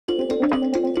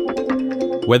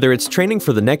Whether it's training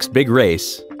for the next big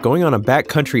race, going on a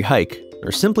backcountry hike,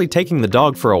 or simply taking the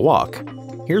dog for a walk,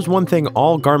 here's one thing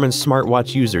all Garmin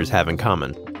smartwatch users have in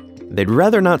common. They'd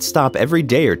rather not stop every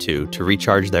day or two to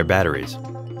recharge their batteries.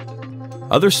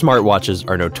 Other smartwatches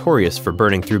are notorious for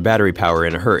burning through battery power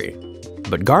in a hurry,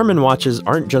 but Garmin watches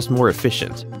aren't just more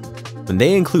efficient. When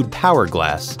they include power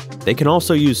glass, they can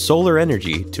also use solar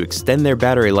energy to extend their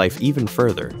battery life even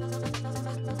further.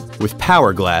 With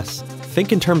power glass,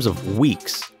 think in terms of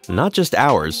weeks, not just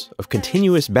hours, of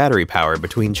continuous battery power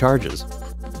between charges.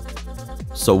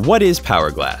 So what is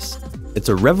power glass? It's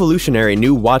a revolutionary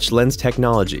new watch lens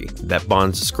technology that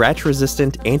bonds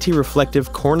scratch-resistant,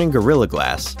 anti-reflective Corning Gorilla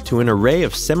Glass to an array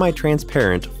of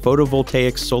semi-transparent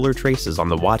photovoltaic solar traces on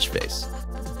the watch face.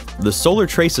 The solar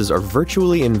traces are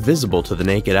virtually invisible to the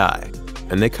naked eye,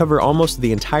 and they cover almost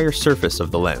the entire surface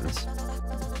of the lens.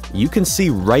 You can see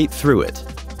right through it,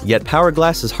 yet power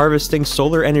glass is harvesting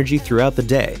solar energy throughout the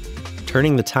day,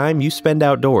 turning the time you spend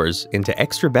outdoors into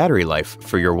extra battery life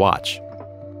for your watch.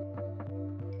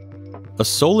 A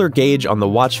solar gauge on the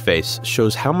watch face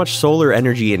shows how much solar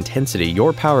energy intensity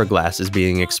your power glass is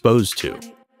being exposed to.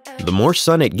 The more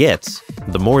sun it gets,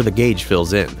 the more the gauge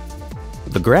fills in.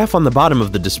 The graph on the bottom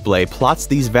of the display plots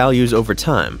these values over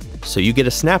time, so you get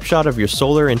a snapshot of your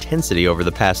solar intensity over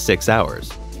the past 6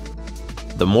 hours.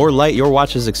 The more light your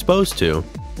watch is exposed to,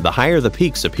 the higher the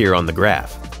peaks appear on the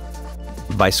graph.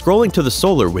 By scrolling to the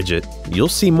solar widget, you'll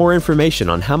see more information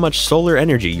on how much solar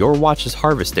energy your watch is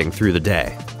harvesting through the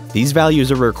day. These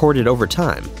values are recorded over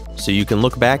time, so you can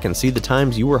look back and see the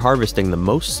times you were harvesting the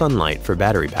most sunlight for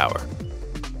battery power.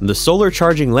 The solar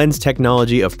charging lens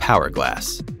technology of power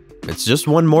glass. It's just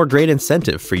one more great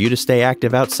incentive for you to stay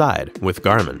active outside with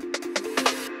Garmin.